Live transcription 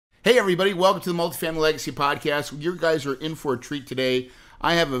Hey everybody, welcome to the Multifamily Legacy Podcast. You guys are in for a treat today.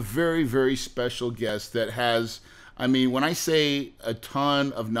 I have a very, very special guest that has, when I say a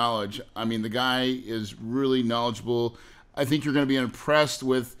ton of knowledge, the guy is really knowledgeable. I think you're going to be impressed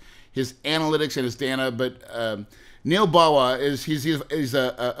with his analytics and his data, but Neal Bawa he's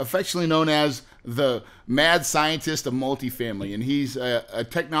affectionately known as the mad scientist of multifamily, and he's a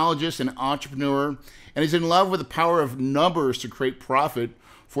technologist and entrepreneur, and he's in love with the power of numbers to create profit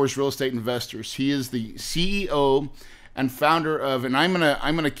for his real estate investors. He is the CEO and founder of, and I'm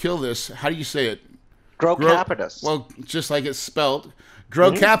gonna kill this. How do you say it? Grocapitus. Well, just like it's spelled,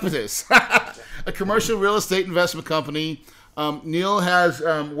 Grocapitus, a commercial real estate investment company. Neal has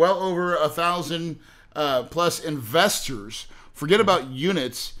well over 1,000 plus investors. Forget about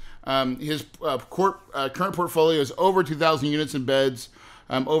units. His current portfolio is over 2,000 units and beds,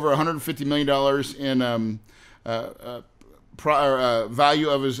 over $150 million in value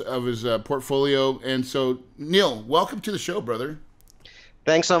of his portfolio. And so, Neal, welcome to the show, brother.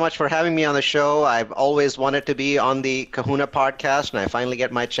 Thanks so much for having me on the show. I've always wanted to be on the Kahuna podcast, and I finally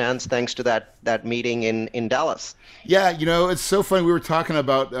get my chance thanks to that meeting in Dallas. Yeah, it's so funny. We were talking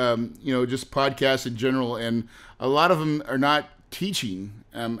about, just podcasts in general, and a lot of them are not teaching.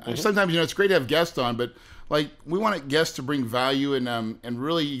 Sometimes, it's great to have guests on, but we want guests to bring value, and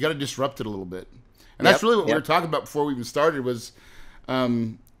really you got to disrupt it a little bit. And that's really what we were talking about before we even started was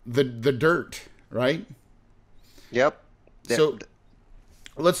the dirt, right? Yep. So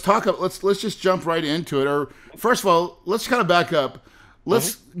let's talk. Let's just jump right into it. Or first of all, let's kind of back up.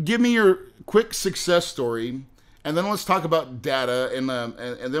 Let's give me your quick success story, and then let's talk about data, and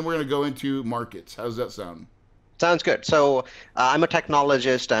then we're going to go into markets. How does that sound? Sounds good. So I'm a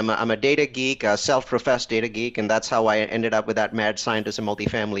technologist. I'm a data geek, a self-professed data geek, and that's how I ended up with that mad scientist of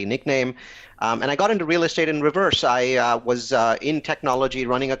multifamily nickname. And I got into real estate in reverse. I was in technology,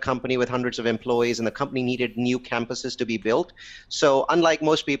 running a company with hundreds of employees, and the company needed new campuses to be built. So unlike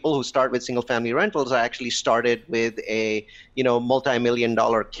most people who start with single-family rentals, I actually started with a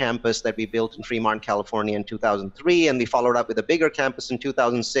multi-million-dollar campus that we built in Fremont, California in 2003, and we followed up with a bigger campus in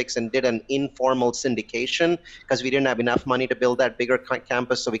 2006 and did an informal syndication because we didn't have enough money to build that bigger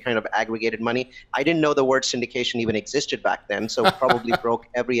campus, so we kind of aggregated money. I didn't know the word syndication even existed back then, so probably broke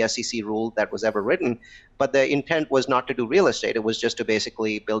every SEC rule that was ever written. But the intent was not to do real estate. It was just to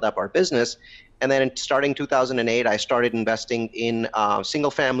basically build up our business. And then starting 2008, I started investing in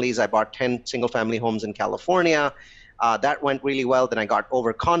single families. I bought 10 single family homes in California. That went really well. Then I got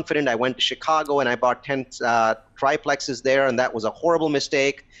overconfident. I went to Chicago and I bought 10 triplexes there, and that was a horrible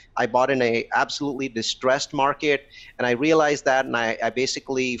mistake. I bought in a absolutely distressed market, and I realized that, and I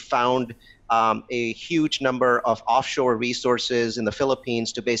basically found a huge number of offshore resources in the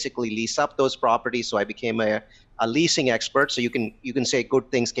Philippines to basically lease up those properties. So I became a leasing expert. So you can say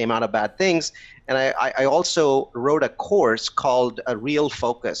good things came out of bad things. And I also wrote a course called Real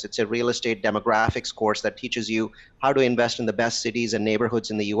Focus. It's a real estate demographics course that teaches you how to invest in the best cities and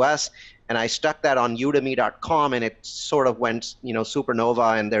neighborhoods in the US. And I stuck that on udemy.com, and it sort of went,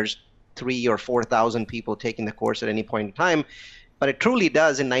 supernova, and there's 3,000 or 4,000 people taking the course at any point in time. But it truly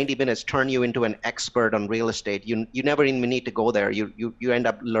does, in 90 minutes, turn you into an expert on real estate. You never even need to go there. You end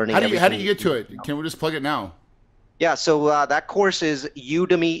up learning everything. How do you get to it? Can we just plug it now? Yeah, so that course is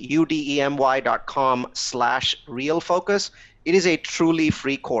udemy.com/realfocus. It is a truly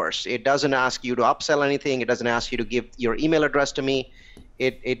free course. It doesn't ask you to upsell anything. It doesn't ask you to give your email address to me.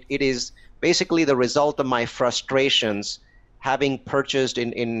 It is basically the result of my frustrations having purchased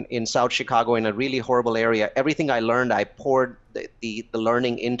in South Chicago in a really horrible area. Everything I learned, I poured the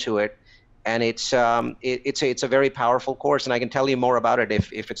learning into it, and it's a very powerful course, and I can tell you more about it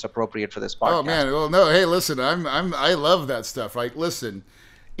if it's appropriate for this podcast. Oh man, well no, hey, listen, I love that stuff. Listen,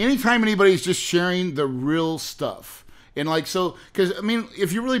 anytime anybody's just sharing the real stuff, and because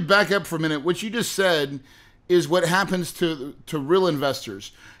if you really back up for a minute, what you just said is what happens to real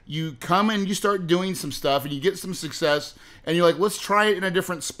investors. You come and you start doing some stuff and you get some success and you're like, let's try it in a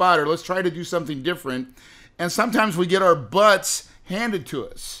different spot, or let's try to do something different. And sometimes we get our butts handed to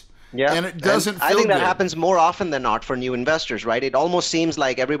us. Yeah, and it doesn't feel good. I think that happens more often than not for new investors, right? It almost seems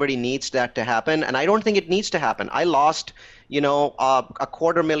like everybody needs that to happen, and I don't think it needs to happen. I lost,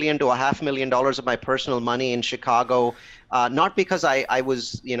 $250,000 to $500,000 of my personal money in Chicago, not because I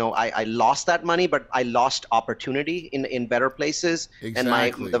lost that money, but I lost opportunity in better places,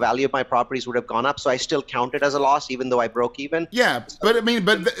 exactly. And the value of my properties would have gone up. So I still count it as a loss, even though I broke even. Yeah, but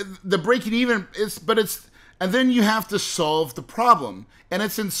the breaking even and then you have to solve the problem. And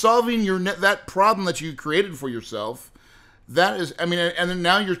it's in solving that problem that you created for yourself. That is, and then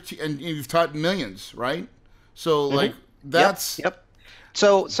now you've taught millions, right? So that's. Yep.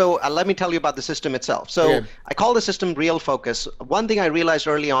 So let me tell you about the system itself. So Okay. I call the system real focus. One thing I realized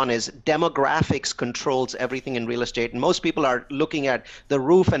early on is demographics controls everything in real estate. And most people are looking at the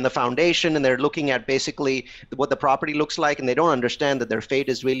roof and the foundation, and they're looking at basically what the property looks like, and they don't understand that their fate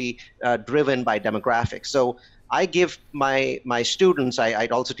is really driven by demographics. So I give my students,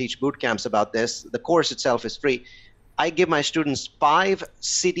 I'd also teach boot camps about this. The course itself is free. I give my students 5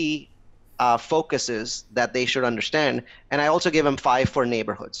 city focuses that they should understand. And I also give them 5 for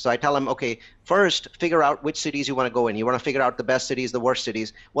neighborhoods. So I tell them, okay, first figure out which cities you want to go in. You want to figure out the best cities, the worst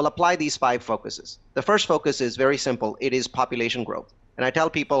cities. Well, apply these 5 focuses. The first focus is very simple. It is population growth. And I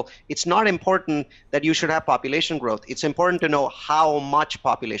tell people it's not important that you should have population growth. It's important to know how much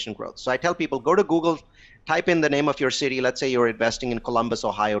population growth. So I tell people, go to Google, type in the name of your city. Let's say you're investing in Columbus,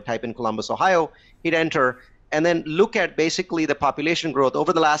 Ohio. Type in Columbus, Ohio, hit enter, and then look at basically the population growth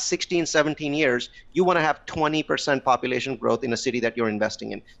over the last 16, 17 years. You want to have 20% population growth in a city that you're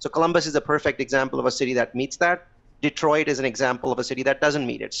investing in. So Columbus is a perfect example of a city that meets that. Detroit is an example of a city that doesn't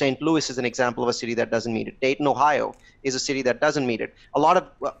meet it. St. Louis is an example of a city that doesn't meet it. Dayton, Ohio is a city that doesn't meet it. A lot of,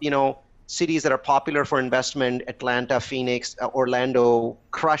 cities that are popular for investment, Atlanta, Phoenix, Orlando,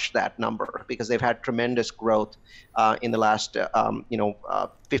 crush that number because they've had tremendous growth in the last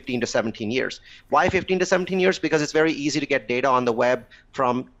 15 to 17 years. Why 15 to 17 years? Because it's very easy to get data on the web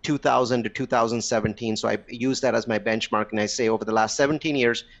from 2000 to 2017. So I use that as my benchmark, and I say over the last 17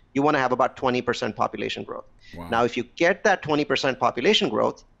 years, you want to have about 20% population growth. Wow. Now, if you get that 20% population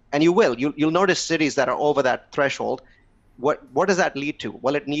growth, and you'll notice cities that are over that threshold. What does that lead to?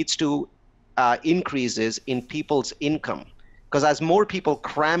 Well, it leads to increases in people's income, because as more people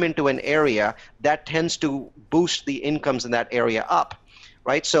cram into an area, that tends to boost the incomes in that area up,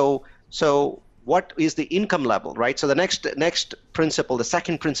 right? So what is the income level, right? So the next principle, the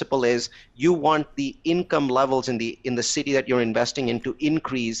second principle is you want the income levels in the city that you're investing in to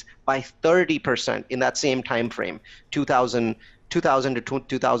increase by 30% in that same time frame, 2000 to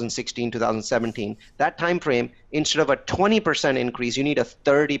 2016, 2017. That time frame, instead of a 20% increase, you need a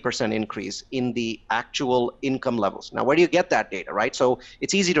 30% increase in the actual income levels. Now, where do you get that data, right? So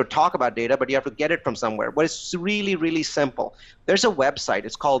it's easy to talk about data, but you have to get it from somewhere. But it's really, really simple. There's a website.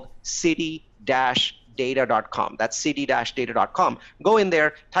 It's called city-data.com. That's city-data.com. Go in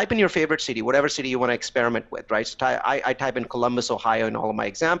there, type in your favorite city, whatever city you want to experiment with, right? So I type in Columbus, Ohio in all of my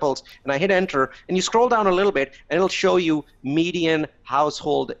examples, and I hit enter, and you scroll down a little bit, and it'll show you median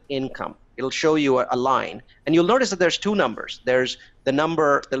household income. It'll show you a line, and you'll notice that there's 2 numbers. There's the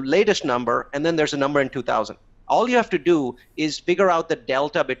latest number, and then there's a number in 2000. All you have to do is figure out the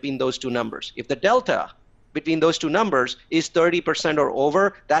delta between those 2 numbers. If the delta between those 2 numbers is 30% or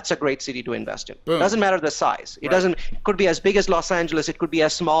over, that's a great city to invest in. Boom. Doesn't matter the size. It doesn't. It could be as big as Los Angeles. It could be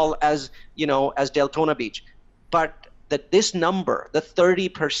as small as as Deltona Beach. But this number, the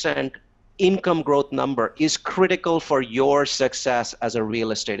 30% income growth number, is critical for your success as a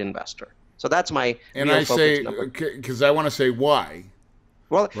real estate investor. So that's my real focus number. Because I want to say why.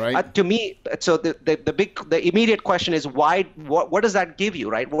 Well, right? To me, so the immediate question is why? What does that give you,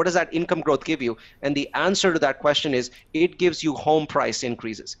 right? What does that income growth give you? And the answer to that question is it gives you home price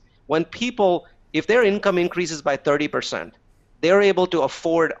increases. When people, if their income increases by 30%, they're able to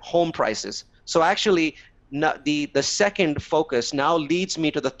afford home prices. So actually, the second focus now leads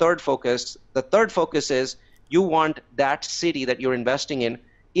me to the third focus. The third focus is you want that city that you're investing in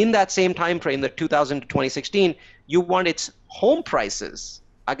that same time frame, the 2000 to 2016, you want its home prices.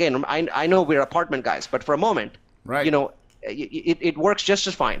 Again, I know we're apartment guys, but for a moment, right? It works just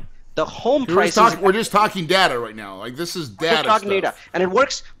as fine. The home prices. We're just talking data right now. Like this is data. We're talking stuff. data, and it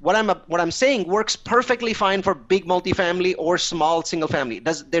works. What I'm saying works perfectly fine for big multifamily or small single family.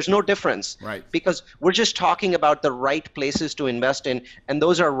 There's no difference, right? Because we're just talking about the right places to invest in, and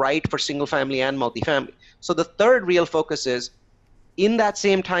those are right for single family and multifamily. So the third real focus is in that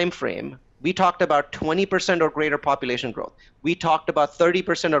same time frame. We talked about 20% or greater population growth. We talked about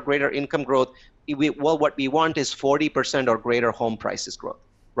 30% or greater income growth. What we want is 40% or greater home prices growth,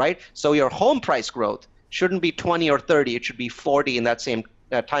 right? So your home price growth shouldn't be 20 or 30. It should be 40 in that same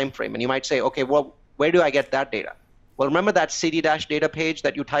time frame. And you might say, okay, well, where do I get that data? Well, remember that city-data page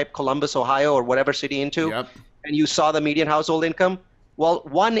that you type Columbus, Ohio, or whatever city into, yep. And you saw the median household income? Well,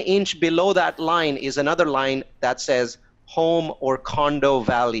 1 inch below that line is another line that says home or condo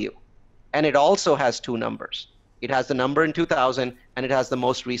value. And it also has 2 numbers. It has the number in 2000, and it has the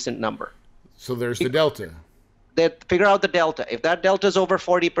most recent number. So there's the delta. Figure out the delta. If that delta is over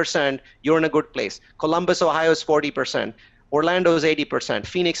 40%, you're in a good place. Columbus, Ohio is 40%. Orlando is 80%.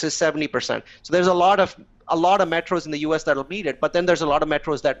 Phoenix is 70%. So there's a lot of a lot of metros in the US that'll meet it, but then there's a lot of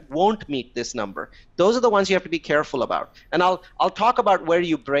metros that won't meet this number. Those are the ones you have to be careful about. And I'll talk about where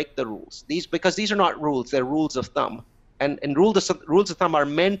you break the rules. Because these are not rules, they're rules of thumb. And rules of thumb are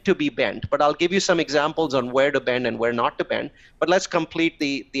meant to be bent, but I'll give you some examples on where to bend and where not to bend. But let's complete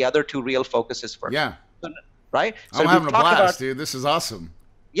the other two real focuses first. Yeah. Right? So I'm having a blast, dude. This is awesome.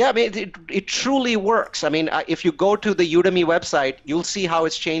 Yeah, I mean, it truly works. I mean, if you go to the Udemy website, you'll see how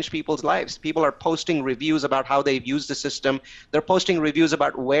it's changed people's lives. People are posting reviews about how they've used the system. They're posting reviews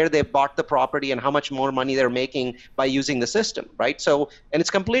about where they bought the property and how much more money they're making by using the system, right? So, and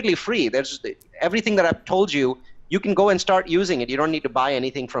it's completely free. There's everything that I've told you, you can go and start using it. You don't need to buy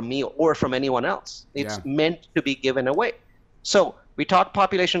anything from me or from anyone else. It's meant to be given away. So we talked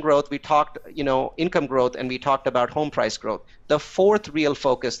population growth, we talked, income growth, and we talked about home price growth. The fourth real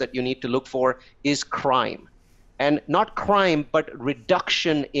focus that you need to look for is crime. And not crime, but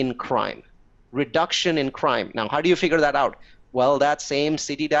reduction in crime. Reduction in crime. Now, how do you figure that out? Well, that same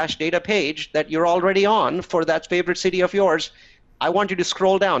city-data page that you're already on for that favorite city of yours, I want you to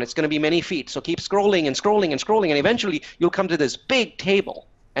scroll down. It's going to be many feet. So keep scrolling and scrolling and scrolling, and eventually you'll come to this big table.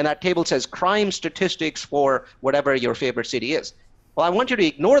 And that table says crime statistics for whatever your favorite city is. Well, I want you to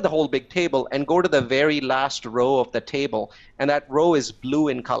ignore the whole big table and go to the very last row of the table, and that row is blue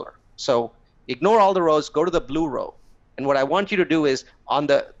in color. So ignore all the rows, go to the blue row. And what I want you to do is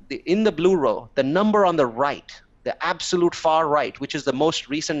in the blue row, the number on the right, the absolute far right, which is the most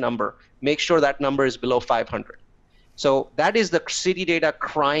recent number, make sure that number is below 500. So that is the city data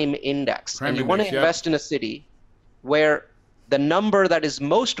crime index. And you want to invest in a city where the number that is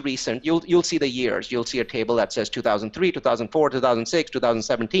most recent, you'll see the years. You'll see a table that says 2003, 2004, 2006,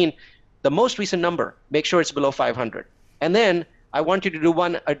 2017. The most recent number, make sure it's below 500. And then I want you to do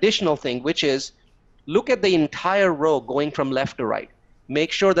one additional thing, which is look at the entire row going from left to right.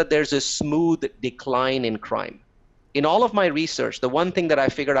 Make sure that there's a smooth decline in crime. In all of my research, the one thing that I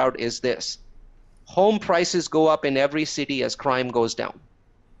figured out is this. Home prices go up in every city as crime goes down.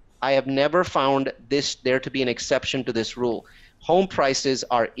 I have never found there to be an exception to this rule. Home prices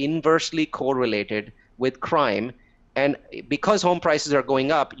are inversely correlated with crime, and because home prices are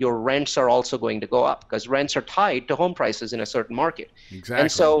going up, your rents are also going to go up because rents are tied to home prices in a certain market. Exactly.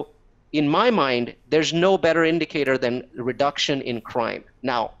 And so in my mind, there's no better indicator than reduction in crime.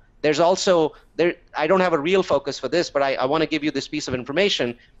 Now, there's also, I don't have a real focus for this, but I want to give you this piece of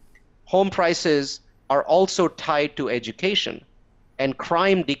information. Home prices are also tied to education. And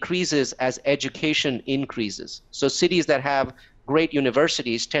crime decreases as education increases. So cities that have great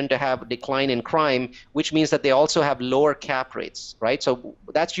universities tend to have a decline in crime, which means that they also have lower cap rates, right? So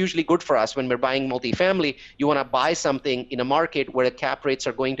that's usually good for us when we're buying multifamily. You want to buy something in a market where the cap rates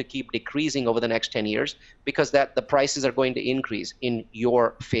are going to keep decreasing over the next 10 years because the prices are going to increase in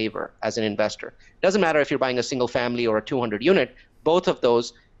your favor as an investor. It doesn't matter if you're buying a single family or a 200 unit, both of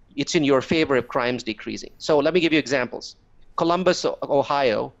those, it's in your favor if crime's decreasing. So let me give you examples. Columbus,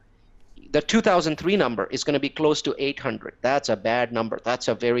 Ohio, the 2003 number is going to be close to 800. That's a bad number. That's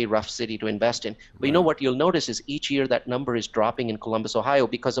a very rough city to invest in. But you know what you'll notice is each year that number is dropping in Columbus, Ohio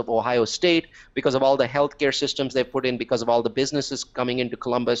because of Ohio State, because of all the healthcare systems they've put in, because of all the businesses coming into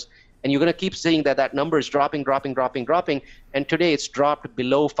Columbus. And you're going to keep seeing that number is dropping. And today it's dropped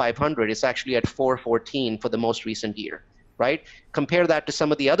below 500. It's actually at 414 for the most recent year, right? Compare that to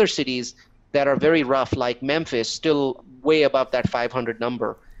some of the other cities that are very rough, like Memphis, still way above that 500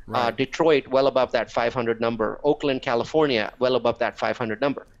 number. Right. Detroit, well above that 500 number. Oakland, California, well above that 500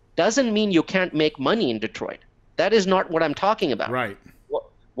 number. Doesn't mean you can't make money in Detroit. That is not what I'm talking about. Right.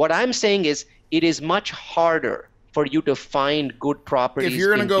 What I'm saying is it is much harder for you to find good properties. If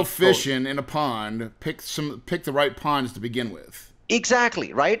you're going to go fishing in a pond, pick the right ponds to begin with.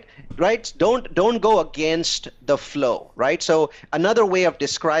 Exactly, right? Don't go against the flow, right? So another way of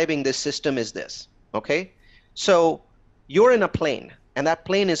describing this system is this, okay? So you're in a plane, and that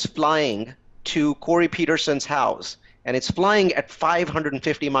plane is flying to Corey Peterson's house, and it's flying at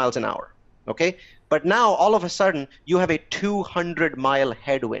 550 miles an hour, okay? But now, all of a sudden, you have a 200-mile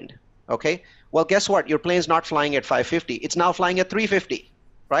headwind, okay? Well, guess what? Your plane's not flying at 550. It's now flying at 350,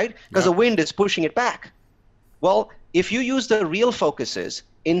 right? Because the wind is pushing it back. Well, if you use the real focuses,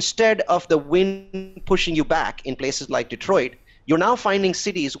 instead of the wind pushing you back in places like Detroit, you're now finding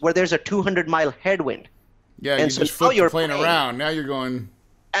cities where there's a 200-mile headwind. Yeah, and you just flip the plane around. Now you're going...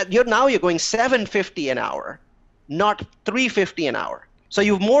 You're going 750 an hour, not 350 an hour. So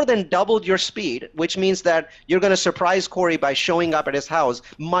you've more than doubled your speed, which means that you're going to surprise Corey by showing up at his house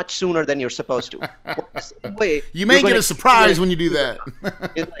much sooner than you're supposed to. Well, the same way, You may get a surprise when you do that.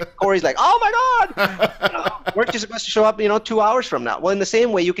 it's like, Corey's like, oh my God, weren't you supposed to show up, 2 hours from now? Well, in the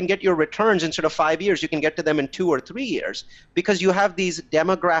same way, you can get your returns instead of 5 years, you can get to them in 2 or 3 years because you have these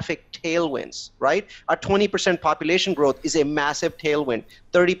demographic tailwinds, right? A 20% population growth is a massive tailwind.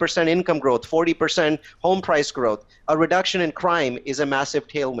 30% income growth, 40% home price growth. A reduction in crime is a massive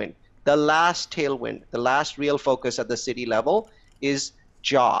tailwind. The last tailwind, the last real focus at the city level is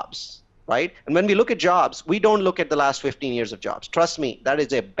jobs, right? And when we look at jobs, we don't look at the last 15 years of jobs. Trust me, that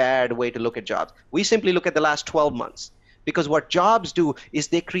is a bad way to look at jobs. We simply look at the last 12 months. Because what jobs do is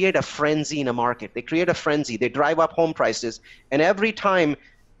they create a frenzy in a market. They create a frenzy. They drive up home prices. And every time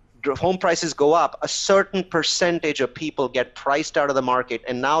home prices go up, a certain percentage of people get priced out of the market,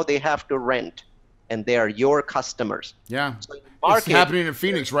 and now they have to rent, and they are your customers. Yeah, so it's happening in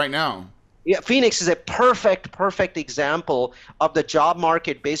Phoenix right now. Yeah, Phoenix is a perfect example of the job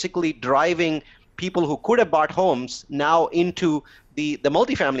market basically driving people who could have bought homes now into the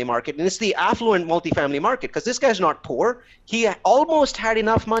multifamily market. And it's the affluent multifamily market because this guy's not poor. He almost had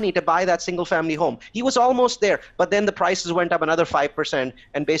enough money to buy that single family home. He was almost there, but then the prices went up another 5%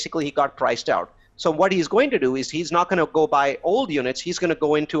 and basically he got priced out. So what he's going to do is he's not going to go buy old units. He's going to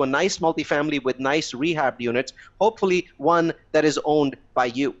go into a nice multifamily with nice rehab units, hopefully one that is owned by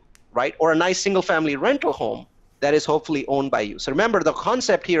you, right? Or a nice single family rental home that is hopefully owned by you. So remember, the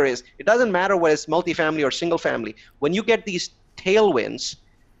concept here is it doesn't matter whether it's multifamily or single family. When you get these tailwinds,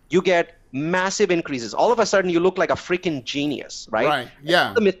 you get massive increases. All of a sudden, you look like a freaking genius, right? Right,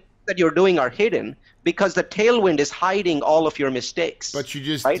 yeah. The mistakes that you're doing are hidden because the tailwind is hiding all of your mistakes. But you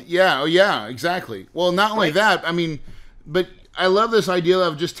just, right? yeah, exactly. Well, not only that, I mean, but I love this idea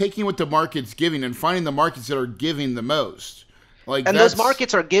of just taking what the market's giving and finding the markets that are giving the most. And those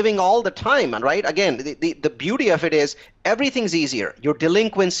markets are giving all the time, right? Again, the beauty of it is everything's easier. Your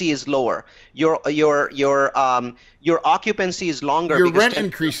delinquency is lower. Your occupancy is longer. Your rent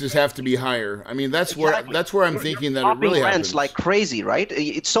increases have to be higher. I mean, that's where I'm thinking that it really rents happens. Like crazy, right?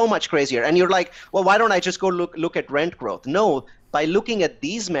 It's so much crazier. And you're like, well, why don't I just go look at rent growth? No, by looking at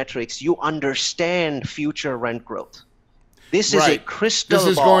these metrics, you understand future rent growth. This is a crystal ball.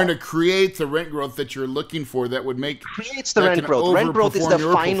 This is going to create the rent growth that you're looking for that would make creates the rent growth. Rent growth is the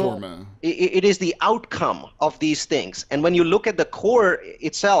final, it is the outcome of these things. And when you look at the core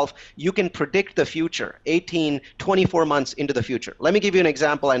itself, you can predict the future 18, 24 months into the future. Let me give you an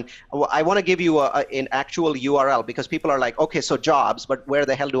example. And I want to give you an actual URL because people are like, okay, so jobs, but where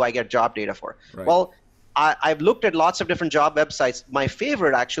the hell do I get job data for? Right. Well, I've looked at lots of different job websites. My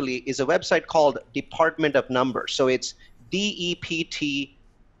favorite actually is a website called Department of Numbers. So it's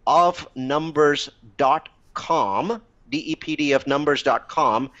deptofnumbers.com,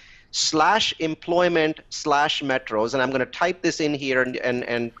 deptofnumbers.com/employment/metros. And I'm going to type this in here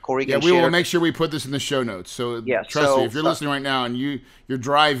and Corey can share. Yeah, we will make sure we put this in the show notes. So trust me, if you're listening right now and you're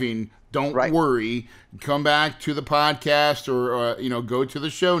driving, don't worry. Come back to the podcast or go to the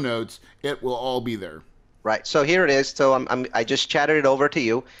show notes. It will all be there. Right. So here it is. So I just chatted it over to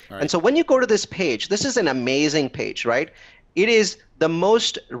you. Right. And so when you go to this page, this is an amazing page, right? It is the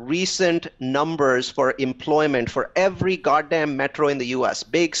most recent numbers for employment for every goddamn metro in the US.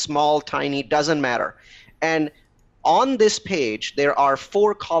 Big, small, tiny, doesn't matter. And on this page, there are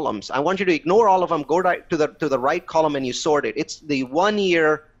 4 columns. I want you to ignore all of them. Go right to the right column and you sort it. It's the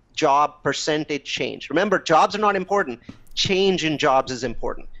 1-year job percentage change. Remember, jobs are not important. Change in jobs is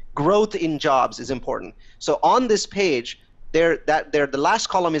important. Growth in jobs is important. So on this page, the last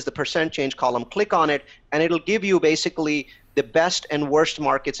column is the percent change column. Click on it, and it'll give you basically the best and worst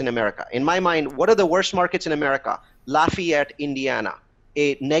markets in America. In my mind, what are the worst markets in America? Lafayette, Indiana,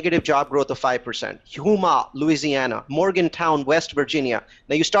 a negative job growth of 5%. Yuma, Louisiana, Morgantown, West Virginia.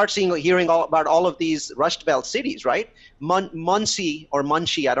 Now you start hearing about all of these Rust Belt cities, right? Muncie, I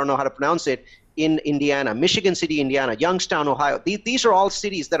don't know how to pronounce it, in Indiana, Michigan City, Indiana, Youngstown, Ohio. These are all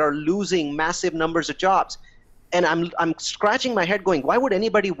cities that are losing massive numbers of jobs. And I'm scratching my head going, why would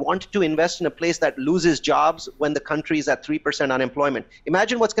anybody want to invest in a place that loses jobs when the country is at 3% unemployment?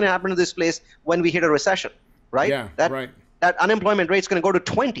 Imagine what's going to happen to this place when we hit a recession, right? Yeah, that unemployment rate is going to go to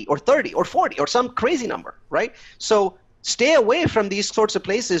 20 or 30 or 40 or some crazy number, right? So stay away from these sorts of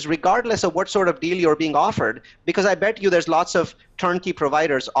places regardless of what sort of deal you're being offered, because I bet you there's lots of turnkey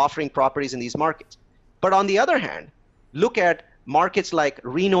providers offering properties in these markets. But on the other hand, look at markets like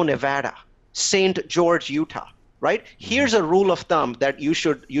Reno, Nevada, St. George, Utah, right? Here's a rule of thumb that you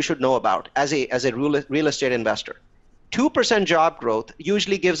should know about as a real estate investor. 2% job growth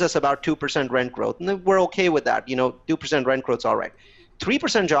usually gives us about 2% rent growth, and we're okay with that. 2% rent growth's all right.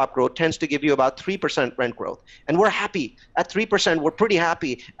 3% job growth tends to give you about 3% rent growth. And we're happy. At 3%, we're pretty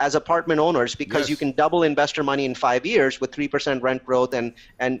happy as apartment owners because you can double investor money in 5 years with 3% rent growth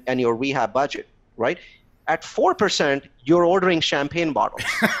and your rehab budget, right? At 4%, you're ordering champagne bottles.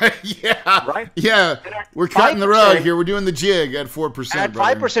 Yeah. Right? Yeah. We're cutting the rug here. We're doing the jig at 4%. At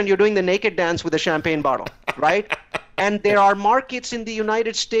 5%, you're doing the naked dance with a champagne bottle, right? And there are markets in the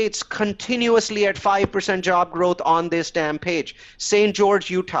United States continuously at 5% job growth on this damn page. St. George,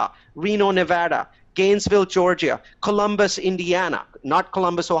 Utah, Reno, Nevada, Gainesville, Georgia, Columbus, Indiana, not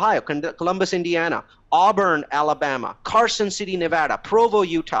Columbus, Ohio, Columbus, Indiana, Auburn, Alabama, Carson City, Nevada, Provo,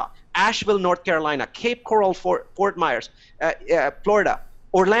 Utah, Asheville, North Carolina, Cape Coral, Fort Myers, Florida,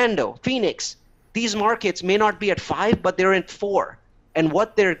 Orlando, Phoenix. These markets may not be at 5, but they're at 4. And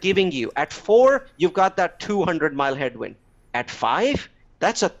what they're giving you at 4, you've got that 200-mile headwind. At 5,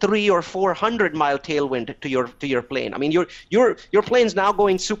 that's a 300 or 400-mile tailwind to your plane. I mean, your plane's now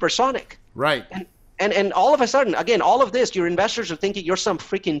going supersonic. Right. And all of a sudden, again, all of this, your investors are thinking you're some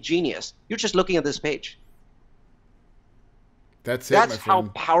freaking genius. You're just looking at this page. That's how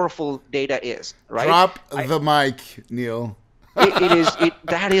powerful data is, right? Drop the mic, Neal.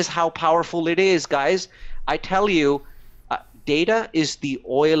 That is how powerful it is, guys. I tell you, data is the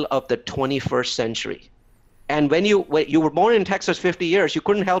oil of the 21st century. And when you were born in Texas 50 years, you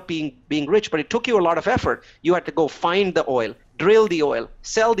couldn't help being rich, but it took you a lot of effort. You had to go find the oil, drill the oil,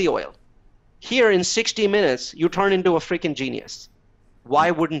 sell the oil. Here in 60 minutes, you turn into a freaking genius.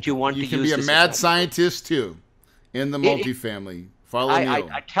 Why wouldn't you want to use this? You can be a mad scientist too. In the multifamily. Follow Neal.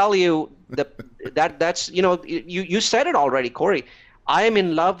 I tell you, that's, you said it already, Corey. I am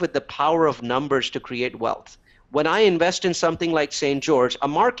in love with the power of numbers to create wealth. When I invest in something like St. George, a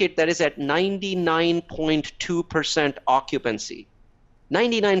market that is at 99.2% occupancy,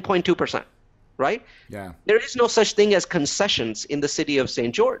 99.2%, right? Yeah. There is no such thing as concessions in the city of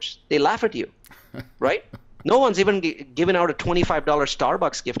St. George. They laugh at you, right? No one's even given out a $25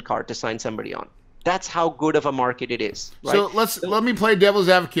 Starbucks gift card to sign somebody on. That's how good of a market it is. Right? So let me play devil's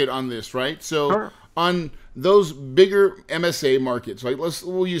advocate on this, right? So on those bigger MSA markets, like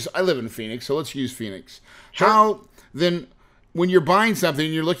I live in Phoenix, so let's use Phoenix. Sure. How then when you're buying something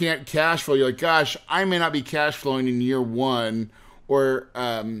and you're looking at cash flow, you're like, gosh, I may not be cash flowing in year 1, or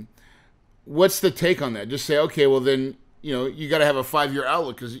what's the take on that? Just say, okay, well then, you got to have a 5-year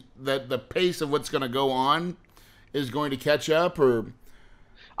outlook because the pace of what's going to go on is going to catch up, or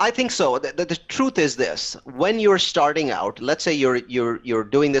I think so. The truth is this: when you're starting out, let's say you're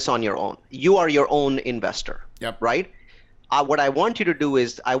doing this on your own. You are your own investor. Yep. Right? What I want you to do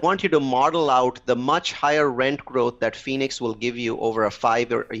is I want you to model out the much higher rent growth that Phoenix will give you over a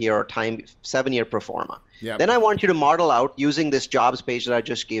 5-year or 7-year pro forma. Yep. Then I want you to model out, using this jobs page that I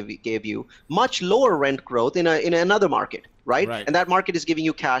just gave you, much lower rent growth in another market, right? And that market is giving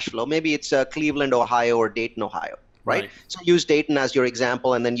you cash flow. Maybe it's Cleveland, Ohio, or Dayton, Ohio. Right? So use Dayton as your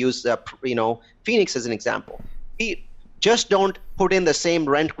example, and then use Phoenix as an example. Just don't put in the same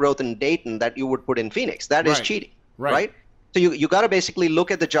rent growth in Dayton that you would put in Phoenix. That is cheating, right? So you got to basically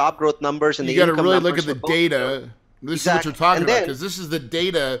look at the job growth numbers and the income numbers. You got to really look at the data. This is what you're talking about, because this is the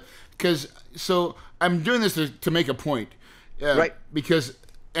data. So I'm doing this to make a point, right? Because,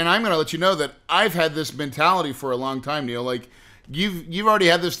 and I'm going to let you know that I've had this mentality for a long time, Neal. Like you've already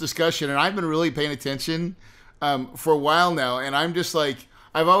had this discussion, and I've been really paying attention for a while now, and I'm just like,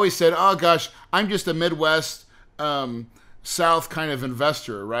 I've always said, oh gosh, I'm just a Midwest South kind of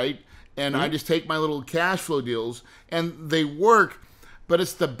investor, right? And I just take my little cash flow deals, and they work, but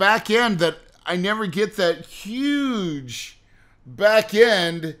it's the back end that I never get that huge back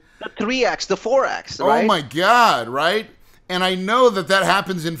end. The 3X, the 4X, right? Oh my God, right? And I know that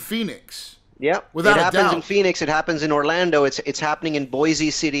happens in Phoenix. Yeah, without it a happens doubt. in Phoenix. It happens in Orlando. It's happening in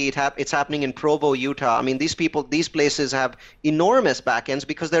Boise City. It's happening in Provo, Utah. I mean, these places have enormous backends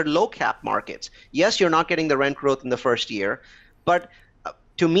because they're low cap markets. Yes, you're not getting the rent growth in the first year, but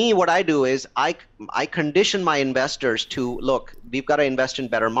to me, what I do is I condition my investors to look. We've got to invest in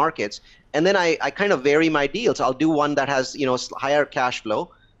better markets, and then I kind of vary my deals. I'll do one that has higher cash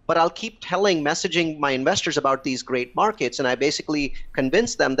flow. But I'll keep messaging my investors about these great markets, and I basically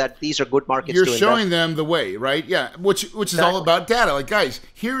convince them that these are good markets to invest. You're showing them the way, right? Yeah, which is all about data. Like, guys,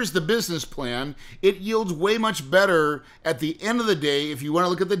 here's the business plan. It yields way much better at the end of the day if you want to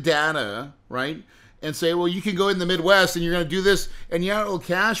look at the data, right? And say, well, you can go in the Midwest and you're going to do this, and you have a little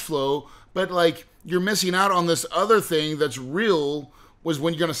cash flow, but like you're missing out on this other thing that's real, was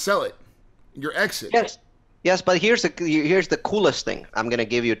when you're going to sell it, your exit. Yes, but here's the coolest thing I'm going to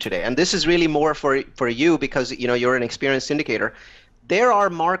give you today, and this is really more for you because you're an experienced syndicator. There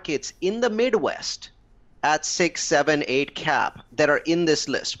are markets in the Midwest at 6, 7, 8 cap that are in this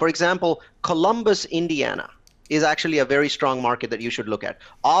list. For example, Columbus, Indiana is actually a very strong market that you should look at.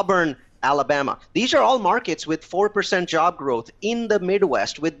 Auburn, Alabama. These are all markets with 4% job growth in the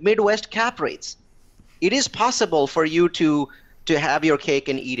Midwest with Midwest cap rates. It is possible for you to have your cake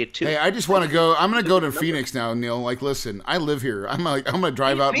and eat it too. Hey, I just want to go. I'm going to go to Phoenix now, Neal. Like, listen, I live here. I'm going to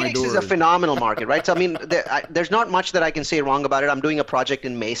drive out my door. Phoenix is a phenomenal market, right? So, I mean, there's not much that I can say wrong about it. I'm doing a project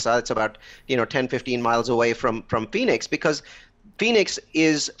in Mesa. It's about, 10, 15 miles away from Phoenix, because Phoenix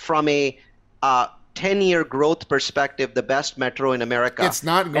is, from a 10-year growth perspective, the best metro in America. It's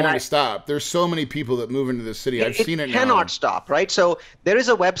not going to stop. There's so many people that move into the city. I've seen it now. It cannot stop, right? So there is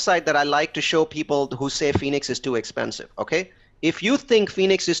a website that I like to show people who say Phoenix is too expensive, okay? If you think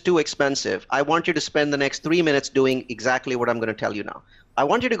Phoenix is too expensive, I want you to spend the next 3 minutes doing exactly what I'm going to tell you now. I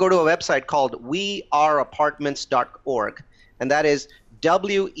want you to go to a website called weareapartments.org, and that is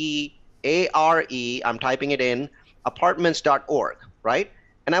WEARE, I'm typing it in, apartments.org, right?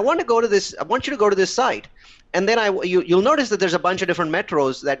 And I want you to go to this site, and then you'll notice that there's a bunch of different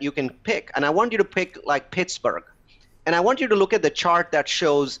metros that you can pick, and I want you to pick like Pittsburgh. And I want you to look at the chart that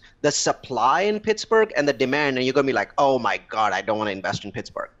shows the supply in Pittsburgh and the demand, and you're going to be like, oh my God, I don't want to invest in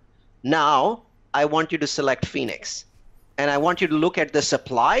Pittsburgh. Now, I want you to select Phoenix. And I want you to look at the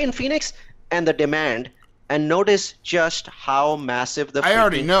supply in Phoenix and the demand, and notice just how massive the I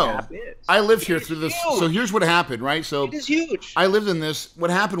already know. Gap is. I lived here through this. So here's what happened, right? So it is huge. I lived in this. What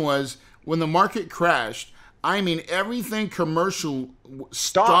happened was, when the market crashed, I mean, everything commercial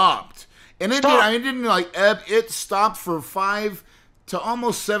stopped. And it didn't like ebb. It stopped for 5 to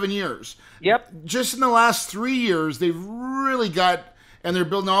almost 7 years. Yep. Just in the last 3 years, they've really got, and they're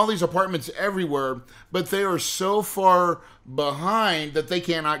building all these apartments everywhere, but they are so far behind that they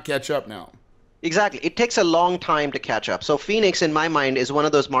cannot catch up now. Exactly. It takes a long time to catch up. So Phoenix, in my mind, is one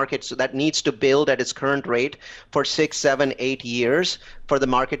of those markets that needs to build at its current rate for 6, 7, 8 years for the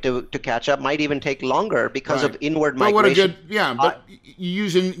market to catch up. Might even take longer because of inward migration. What a good, but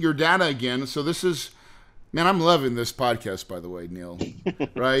using your data again. So this is, man, I'm loving this podcast, by the way, Neal.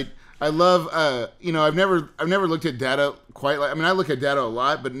 Right? I love, I've never looked at data quite like, I mean, I look at data a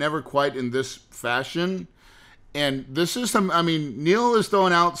lot, but never quite in this fashion. And this is Neal is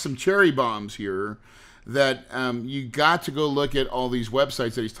throwing out some cherry bombs here that you got to go look at all these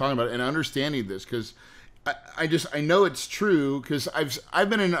websites that he's talking about and understanding this, because I know it's true, because I've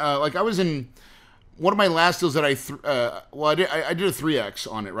been in I was in one of my last deals that I did a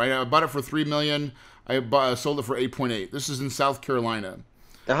 3x on it, right? I bought it for $3 million. I sold it for 8.8. This is in South Carolina.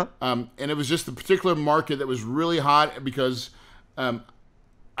 Uh-huh. And it was just the particular market that was really hot, because I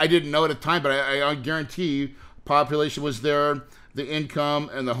didn't know at the time, but I guarantee population was there, the income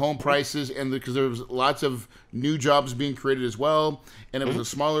and the home prices, and because there was lots of new jobs being created as well, and it was a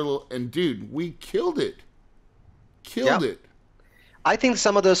smaller little, and dude, we killed it. I think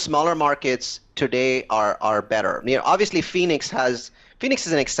some of those smaller markets today are better. Obviously Phoenix is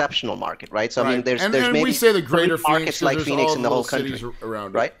an exceptional market, right? So I mean, there's maybe we say the greater markets like Phoenix in the whole country,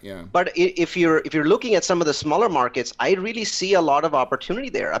 around right? Yeah. But if you're looking at some of the smaller markets, I really see a lot of opportunity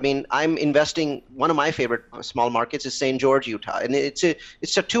there. I mean, I'm investing. One of my favorite small markets is St. George, Utah, and it's a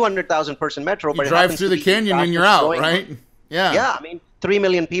 200,000 person metro. But you drive through the canyon and you're out, right? Yeah. Yeah, I mean, 3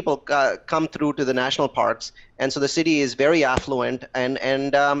 million people come through to the national parks, and so the city is very affluent, and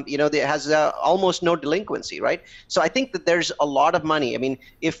it has almost no delinquency, right? So I think that there's a lot of money. I mean,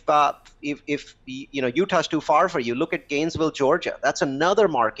 if Utah's too far for you, look at Gainesville, Georgia. That's another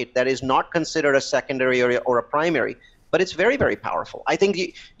market that is not considered a secondary or a primary, but it's very, very powerful. I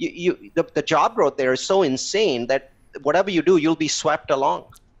think the job growth there is so insane that whatever you do, you'll be swept along.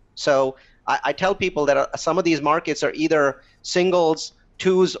 So I tell people that some of these markets are either singles,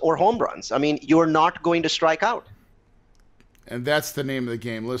 twos, or home runs. I mean, you're not going to strike out. And that's the name of the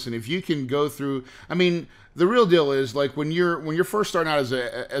game. Listen, if you can go through, I mean, the real deal is, like, when you're first starting out as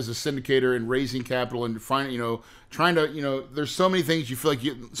a syndicator and raising capital and trying to, there's so many things you feel like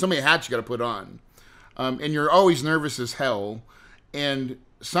so many hats you got to put on, and you're always nervous as hell. And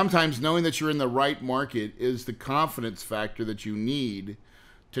sometimes knowing that you're in the right market is the confidence factor that you need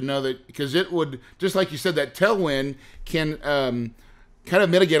to know that, because it would, just like you said, that tailwind can kind of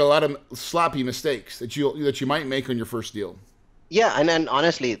mitigate a lot of sloppy mistakes that you might make on your first deal. Yeah, and then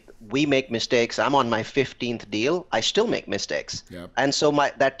honestly, we make mistakes. I'm on my 15th deal. I still make mistakes. Yep. And so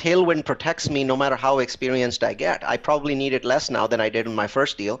that tailwind protects me no matter how experienced I get. I probably need it less now than I did in my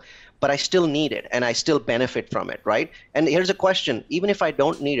first deal, but I still need it, and I still benefit from it, right? And here's a question. Even if I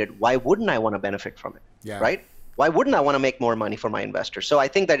don't need it, why wouldn't I want to benefit from it, right? Why wouldn't I want to make more money for my investors? So I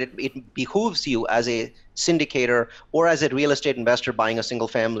think that it behooves you as a syndicator or as a real estate investor buying a single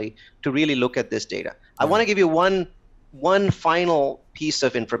family to really look at this data. I want to give you one final piece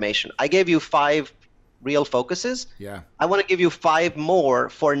of information. I gave you 5 real focuses. Yeah. I want to give you 5 more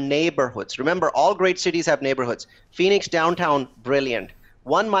for neighborhoods. Remember, all great cities have neighborhoods. Phoenix downtown, brilliant.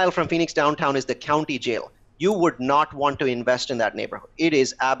 1 mile from Phoenix downtown is the county jail. You would not want to invest in that neighborhood. It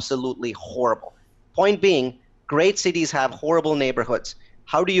is absolutely horrible. Point being, great cities have horrible neighborhoods.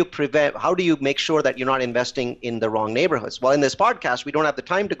 How do you make sure that you're not investing in the wrong neighborhoods? Well, in this podcast, we don't have the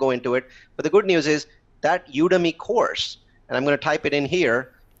time to go into it, but the good news is that Udemy course, and I'm going to type it in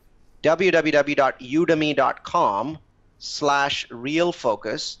here,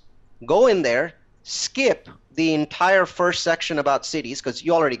 www.udemy.com/realfocus. Go in there, skip the entire first section about cities, because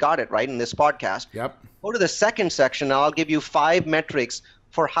you already got it right in this podcast. Yep. Go to the second section, and I'll give you 5 metrics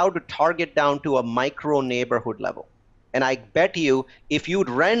for how to target down to a micro neighborhood level. And I bet you, if you'd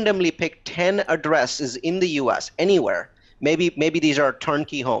randomly pick 10 addresses in the US, anywhere, maybe these are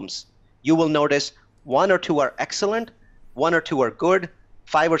turnkey homes, you will notice 1 or 2 are excellent, 1 or 2 are good,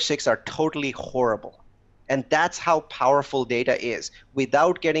 5 or 6 are totally horrible. And that's how powerful data is.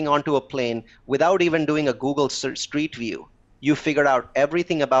 Without getting onto a plane, without even doing a Google Street View, you figured out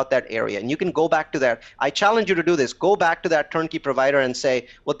everything about that area. And you can go back to that. I challenge you to do this. Go back to that turnkey provider and say,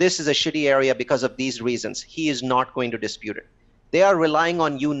 well, this is a shitty area because of these reasons. He is not going to dispute it. They are relying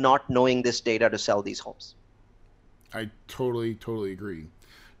on you not knowing this data to sell these homes. I totally agree.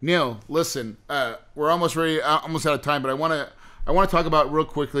 Neal, listen, we're almost almost out of time, but I want to talk about real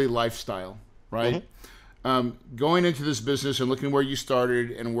quickly lifestyle, right? Mm-hmm. Going into this business and looking where you started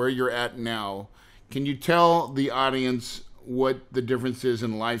and where you're at now, can you tell the audience what the difference is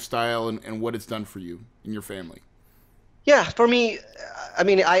in lifestyle and what it's done for you and your family? Yeah, for me, I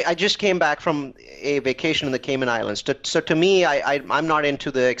mean, I just came back from a vacation in the Cayman Islands. So to me, I'm not into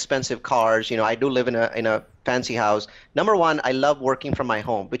the expensive cars. You know, I do live in a fancy house. Number one, I love working from my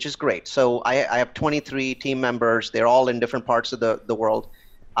home, which is great. So I have 23 team members. They're all in different parts of the world.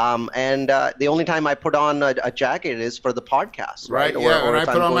 And the only time I put on a jacket is for the podcast, right? Or I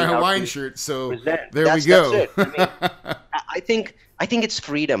put on my Hawaiian shirt. So there we go. That's it. I mean, I think it's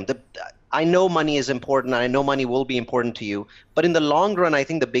freedom. I know money is important, and I know money will be important to you. But in the long run, I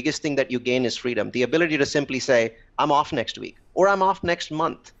think the biggest thing that you gain is freedom. The ability to simply say, I'm off next week, or I'm off next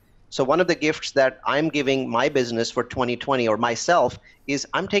month. So one of the gifts that I'm giving my business for 2020 or myself is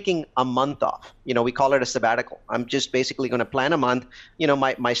I'm taking a month off. You know, we call it a sabbatical. I'm just basically going to plan a month. You know,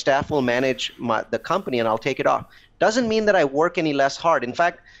 my staff will manage the company and I'll take it off. Doesn't mean that I work any less hard. In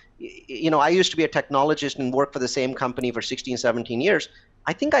fact, you know, I used to be a technologist and work for the same company for 16, 17 years.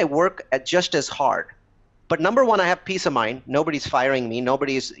 I think I work at just as hard. But number one, I have peace of mind. Nobody's firing me.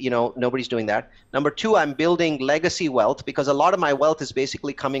 Nobody's doing that. Number two, I'm building legacy wealth because a lot of my wealth is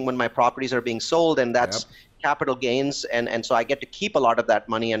basically coming when my properties are being sold, and that's capital gains. And so I get to keep a lot of that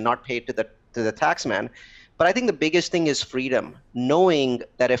money and not pay it to the tax man. But I think the biggest thing is freedom, knowing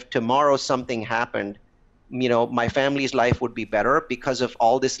that if tomorrow something happened, you know, my family's life would be better because of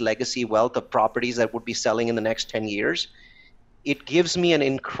all this legacy wealth of properties that would be selling in the next 10 years. It gives me an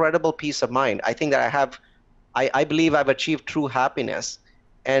incredible peace of mind. I think that I believe I've achieved true happiness,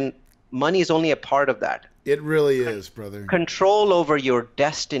 and money is only a part of that. It really is, brother. Control over your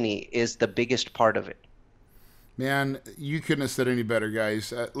destiny is the biggest part of it. Man, you couldn't have said any better,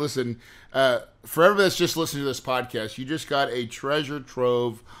 guys. Listen, for everybody that's just listening to this podcast, you just got a treasure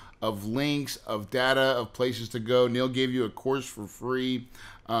trove of links, of data, of places to go. Neal gave you a course for free.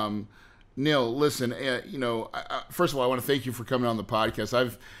 Neal, listen, you know, first of all, I want to thank you for coming on the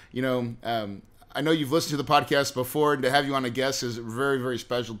podcast. I know you've listened to the podcast before, and to have you on a guest is very, very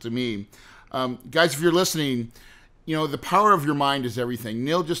special to me. Guys, if you're listening, you know, the power of your mind is everything.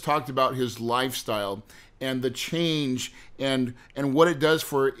 Neal just talked about his lifestyle and the change and what it does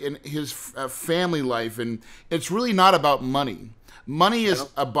for in his family life. And it's really not about money. Money is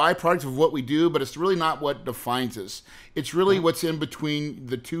a byproduct of what we do, but it's really not what defines us. It's really what's in between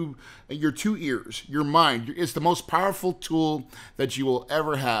your two ears, your mind. It's the most powerful tool that you will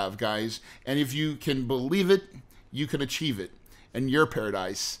ever have, guys. And if you can believe it, you can achieve it. And your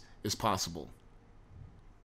paradise is possible.